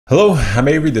Hello, I'm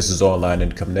Avery. This is Online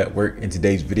Income Network. In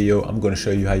today's video, I'm going to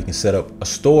show you how you can set up a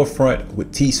storefront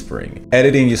with Teespring.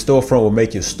 Editing your storefront will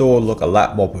make your store look a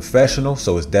lot more professional,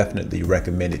 so it's definitely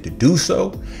recommended to do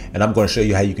so. And I'm going to show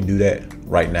you how you can do that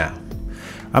right now.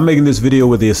 I'm making this video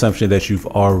with the assumption that you've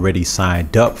already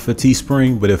signed up for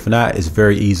Teespring, but if not, it's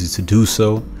very easy to do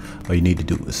so. All you need to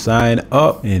do is sign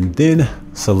up and then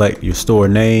select your store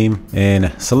name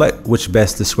and select which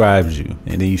best describes you,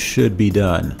 and then you should be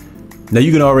done. Now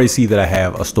you can already see that I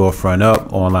have a storefront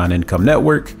up, Online Income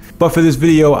Network, but for this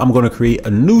video, I'm going to create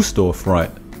a new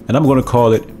storefront and I'm going to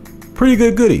call it Pretty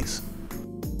Good Goodies.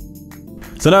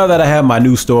 So now that I have my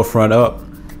new storefront up,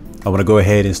 I want to go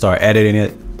ahead and start editing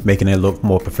it, making it look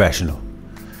more professional.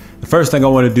 The first thing I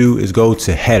want to do is go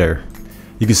to header.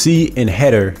 You can see in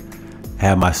header, I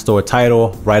have my store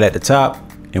title right at the top,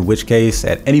 in which case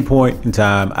at any point in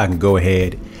time, I can go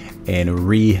ahead and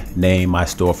rename my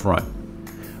storefront.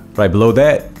 Right below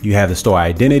that, you have the store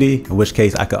identity, in which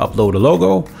case I could upload a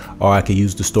logo or I could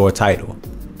use the store title.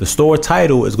 The store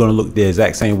title is going to look the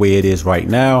exact same way it is right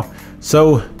now,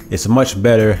 so it's much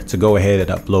better to go ahead and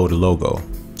upload a logo.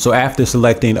 So after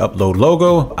selecting upload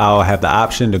logo, I'll have the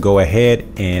option to go ahead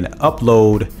and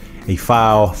upload a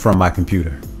file from my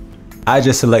computer. I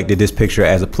just selected this picture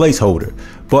as a placeholder,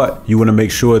 but you want to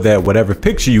make sure that whatever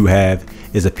picture you have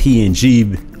is a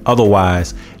PNG,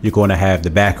 otherwise you're going to have the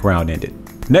background in it.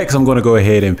 Next, I'm going to go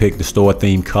ahead and pick the store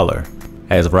theme color.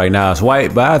 As of right now, it's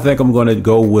white, but I think I'm going to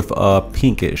go with a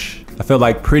pinkish. I feel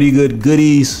like Pretty Good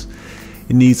Goodies,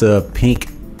 it needs a pink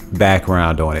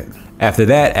background on it. After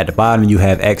that, at the bottom, you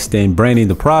have extend branding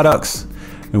the products,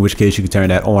 in which case you can turn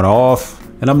that on or off.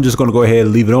 And I'm just going to go ahead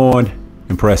and leave it on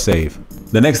and press save.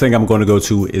 The next thing I'm going to go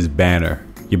to is banner.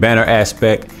 Your banner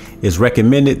aspect is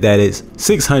recommended that it's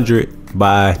 600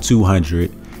 by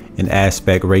 200 in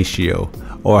aspect ratio.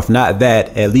 Or if not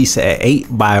that, at least an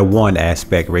 8:1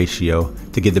 aspect ratio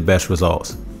to get the best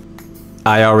results.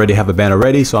 I already have a banner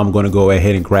ready, so I'm going to go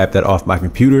ahead and grab that off my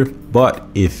computer. But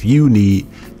if you need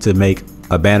to make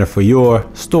a banner for your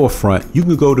storefront, you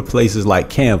can go to places like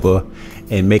Canva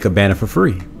and make a banner for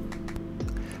free.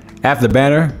 After the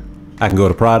banner, I can go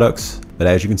to products, but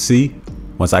as you can see,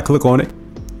 once I click on it,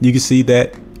 you can see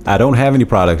that I don't have any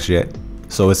products yet,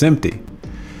 so it's empty.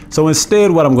 So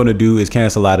instead, what I'm going to do is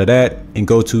cancel out of that and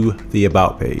go to the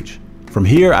About page. From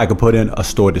here, I can put in a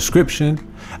store description.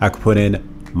 I can put in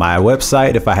my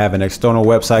website if I have an external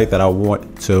website that I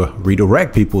want to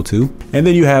redirect people to. And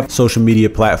then you have social media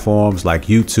platforms like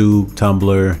YouTube,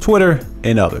 Tumblr, Twitter,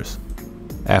 and others.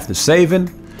 After saving,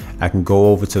 I can go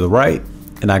over to the right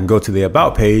and I can go to the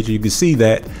About page. You can see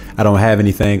that I don't have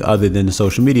anything other than the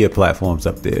social media platforms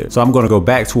up there. So I'm going to go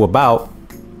back to About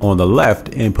on the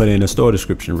left and put in a store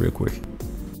description real quick.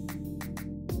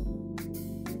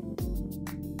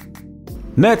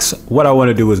 Next, what I want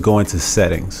to do is go into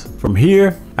settings. From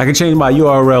here, I can change my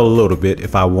URL a little bit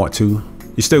if I want to.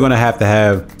 You're still going to have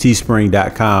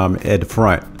teespring.com at the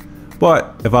front.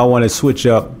 But if I want to switch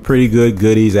up Pretty Good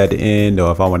Goodies at the end,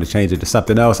 or if I want to change it to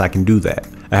something else, I can do that.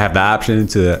 I have the option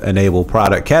to enable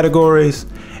product categories,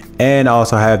 and I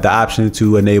also have the option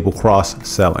to enable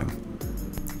cross-selling.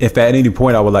 If at any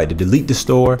point I would like to delete the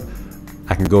store,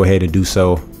 I can go ahead and do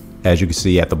so, as you can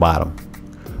see at the bottom.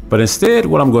 But instead,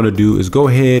 what I'm going to do is go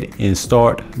ahead and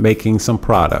start making some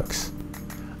products.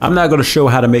 I'm not going to show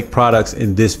how to make products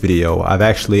in this video. I've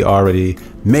actually already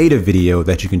made a video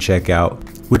that you can check out,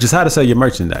 which is how to sell your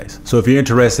merchandise. So if you're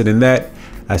interested in that,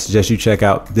 I suggest you check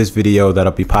out this video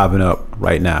that'll be popping up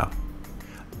right now.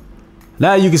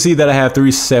 Now you can see that I have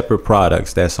 3 separate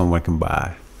products that someone can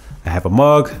buy. I have a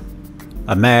mug,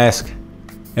 a mask,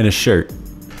 and a shirt.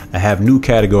 I have new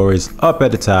categories up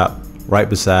at the top, right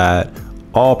beside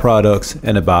all products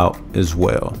and About as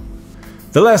well.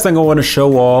 The last thing I want to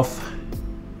show off,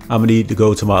 I'm gonna need to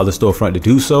go to my other storefront to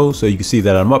do so. So you can see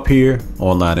that I'm up here,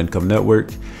 Online Income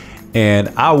Network, and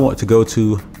I want to go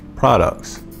to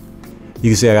products. You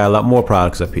can see I got a lot more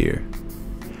products up here.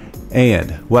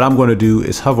 And what I'm going to do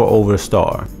is hover over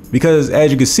star, because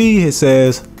as you can see, it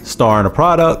says star in a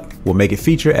product will make it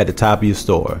feature at the top of your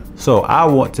store. So I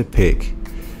want to pick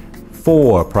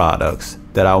 4 products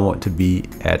that I want to be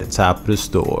at the top of the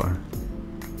store.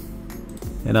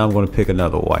 And I'm going to pick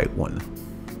another white one.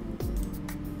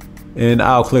 And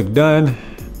I'll click done.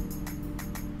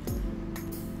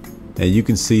 And you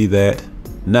can see that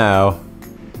now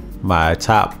my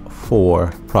top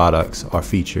 4 products are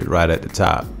featured right at the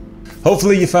top.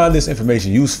 Hopefully you found this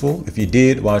information useful. If you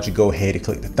did, why don't you go ahead and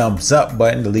click the thumbs up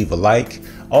button to leave a like.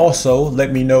 Also,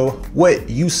 let me know what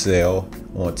you sell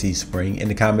on Teespring in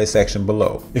the comment section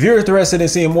below. If you're interested in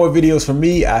seeing more videos from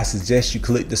me, I suggest you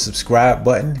click the subscribe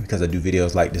button because I do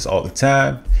videos like this all the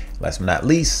time. Last but not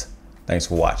least, thanks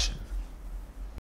for watching.